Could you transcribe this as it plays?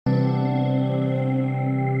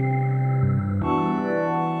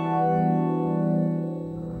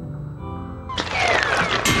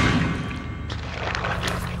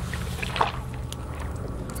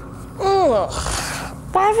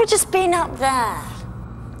have we just been up there?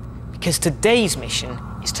 Because today's mission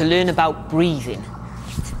is to learn about breathing.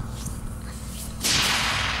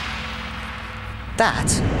 That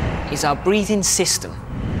is our breathing system.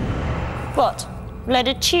 What?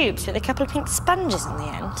 Loaded tubes with a couple of pink sponges on the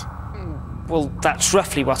end? Well, that's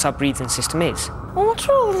roughly what our breathing system is. Well, what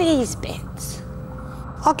are all these bits?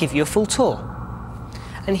 I'll give you a full tour.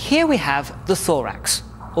 And here we have the thorax,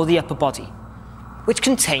 or the upper body, which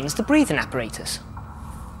contains the breathing apparatus.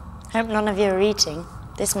 Hope none of you are eating.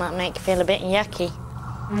 This might make you feel a bit yucky.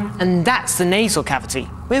 And that's the nasal cavity,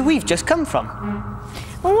 where we've just come from.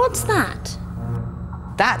 Well, what's that?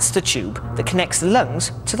 That's the tube that connects the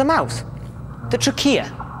lungs to the mouth, the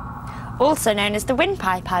trachea. Also known as the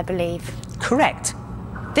windpipe, I believe. Correct.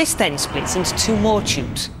 This then splits into two more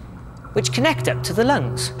tubes, which connect up to the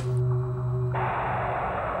lungs.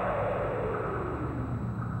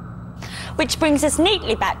 Which brings us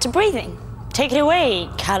neatly back to breathing. Take it away,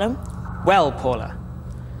 Callum. Well, Paula,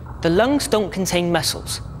 the lungs don't contain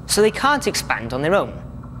muscles, so they can't expand on their own.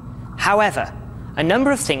 However, a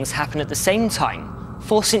number of things happen at the same time,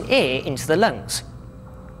 forcing air into the lungs.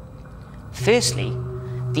 Firstly,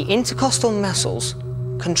 the intercostal muscles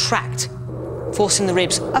contract, forcing the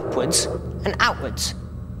ribs upwards and outwards.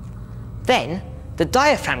 Then, the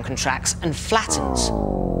diaphragm contracts and flattens.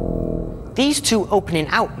 These two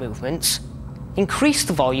opening-out movements increase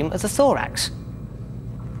the volume of the thorax.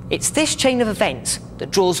 It's this chain of events that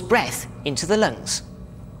draws breath into the lungs.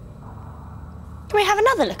 Can we have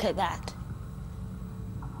another look at that?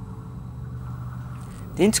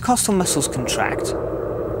 The intercostal muscles contract,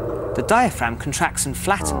 the diaphragm contracts and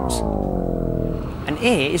flattens, and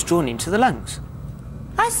air is drawn into the lungs.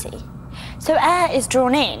 I see. So air is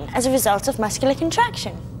drawn in as a result of muscular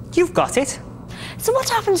contraction. You've got it. So what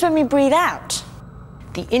happens when we breathe out?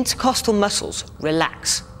 The intercostal muscles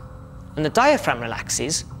relax, and the diaphragm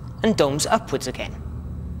relaxes and domes upwards again.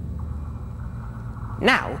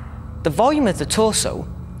 Now, the volume of the torso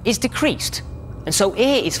is decreased, and so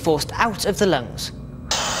air is forced out of the lungs.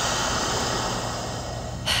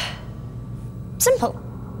 Simple.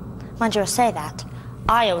 Mind you, I say that.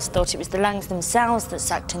 I always thought it was the lungs themselves that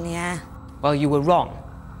sucked in the air. Well, you were wrong.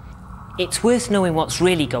 It's worth knowing what's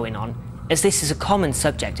really going on, as this is a common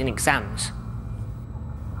subject in exams.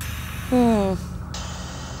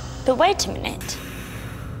 But wait a minute.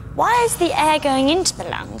 Why is the air going into the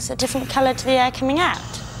lungs a different colour to the air coming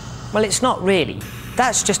out? Well, it's not really.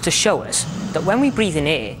 That's just to show us that when we breathe in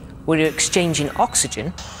air, we're exchanging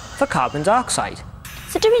oxygen for carbon dioxide.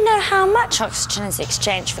 So do we know how much oxygen is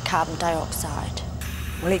exchanged for carbon dioxide?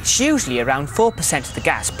 Well, it's usually around 4% of the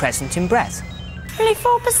gas present in breath. Only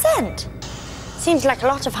 4%? Seems like a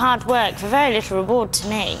lot of hard work for very little reward to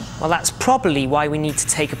me. Well, that's probably why we need to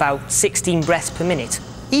take about 16 breaths per minute,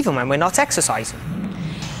 even when we're not exercising.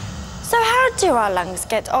 So how do our lungs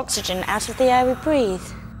get oxygen out of the air we breathe?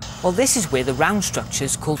 Well, this is where the round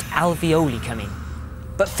structures called alveoli come in.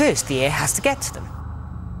 But first, the air has to get to them.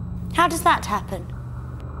 How does that happen?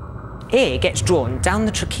 Air gets drawn down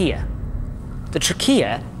the trachea. The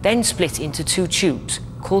trachea then split into two tubes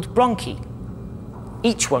called bronchi,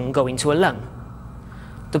 each one going to a lung.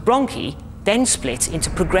 The bronchi then split into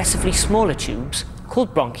progressively smaller tubes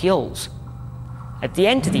called bronchioles. At the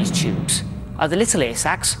end of these tubes are the little air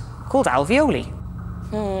sacs called alveoli.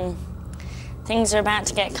 Things are about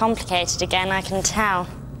to get complicated again, I can tell.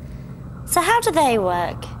 So how do they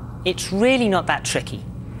work? It's really not that tricky.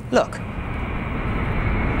 Look.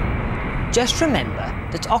 Just remember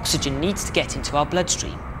that oxygen needs to get into our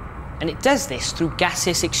bloodstream, and it does this through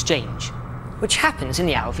gaseous exchange, which happens in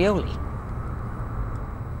the alveoli.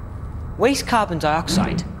 Waste carbon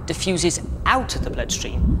dioxide diffuses out of the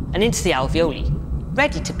bloodstream and into the alveoli,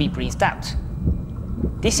 ready to be breathed out.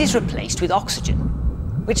 This is replaced with oxygen,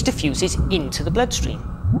 which diffuses into the bloodstream.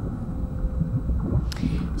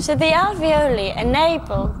 So the alveoli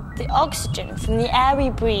enable the oxygen from the air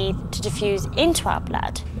we breathe to diffuse into our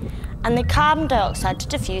blood, and the carbon dioxide to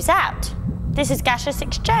diffuse out. This is gaseous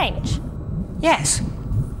exchange. Yes.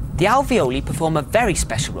 The alveoli perform a very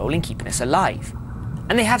special role in keeping us alive,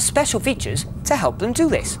 and they have special features to help them do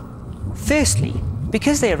this. Firstly,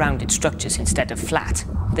 because they are rounded structures instead of flat,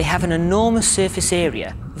 they have an enormous surface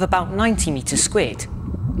area of about 90 meters squared,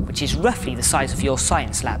 which is roughly the size of your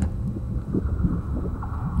science lab.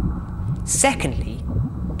 Secondly,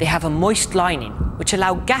 they have a moist lining which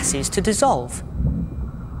allow gases to dissolve.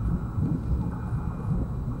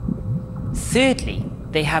 Thirdly,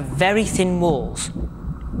 they have very thin walls.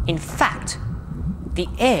 In fact, the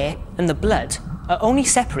air and the blood are only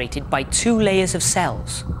separated by 2 layers of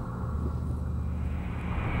cells.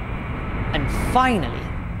 And finally,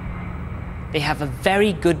 they have a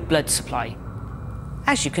very good blood supply,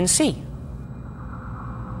 as you can see.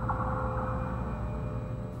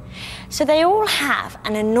 So they all have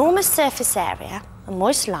an enormous surface area, a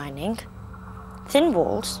moist lining, thin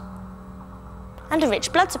walls, and a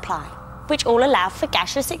rich blood supply, which all allow for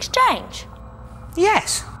gaseous exchange.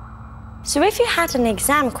 Yes. So if you had an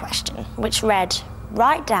exam question which read,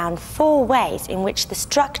 write down 4 ways in which the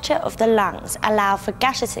structure of the lungs allow for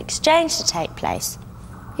gaseous exchange to take place,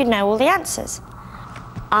 you'd know all the answers.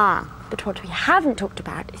 But what we haven't talked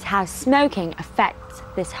about is how smoking affects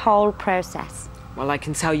this whole process. Well, I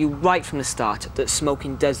can tell you right from the start that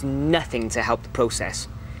smoking does nothing to help the process.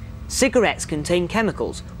 Cigarettes contain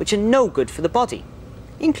chemicals which are no good for the body,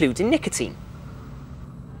 including nicotine.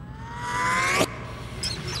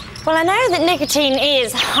 Well, I know that nicotine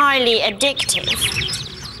is highly addictive.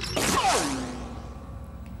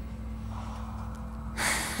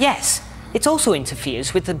 Yes, it also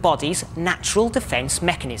interferes with the body's natural defence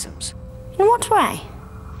mechanisms. In what way?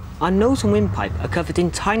 Our nose and windpipe are covered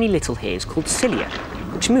in tiny little hairs called cilia,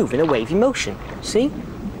 which move in a wavy motion. See?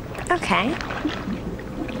 OK.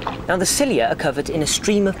 Now, the cilia are covered in a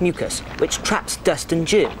stream of mucus, which traps dust and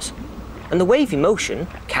germs, and the wavy motion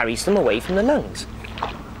carries them away from the lungs.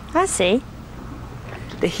 I see.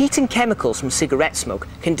 The heat and chemicals from cigarette smoke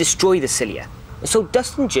can destroy the cilia, and so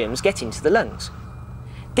dust and germs get into the lungs.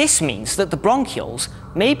 This means that the bronchioles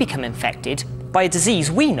may become infected by a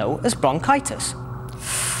disease we know as bronchitis.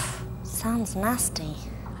 Sounds nasty.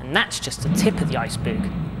 And that's just the tip of the iceberg.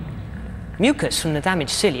 Mucus from the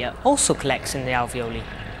damaged cilia also collects in the alveoli.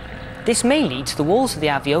 This may lead to the walls of the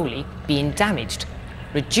alveoli being damaged,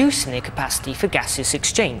 reducing their capacity for gaseous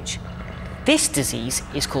exchange. This disease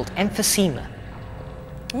is called emphysema.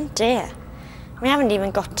 Oh dear. We haven't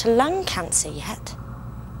even got to lung cancer yet.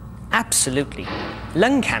 Absolutely.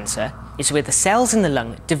 Lung cancer is where the cells in the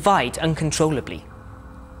lung divide uncontrollably.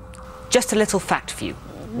 Just a little fact for you.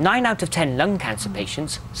 9 out of 10 lung cancer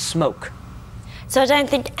patients smoke. So I don't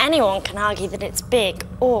think anyone can argue that it's big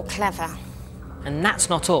or clever. And that's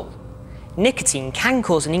not all. Nicotine can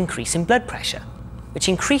cause an increase in blood pressure, which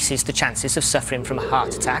increases the chances of suffering from a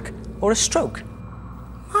heart attack or a stroke.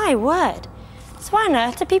 My word. So why on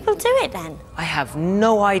earth do people do it then? I have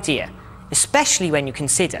no idea, especially when you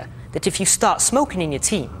consider that if you start smoking in your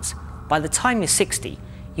teens, by the time you're 60,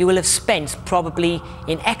 you will have spent probably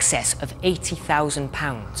in excess of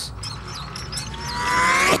 £80,000.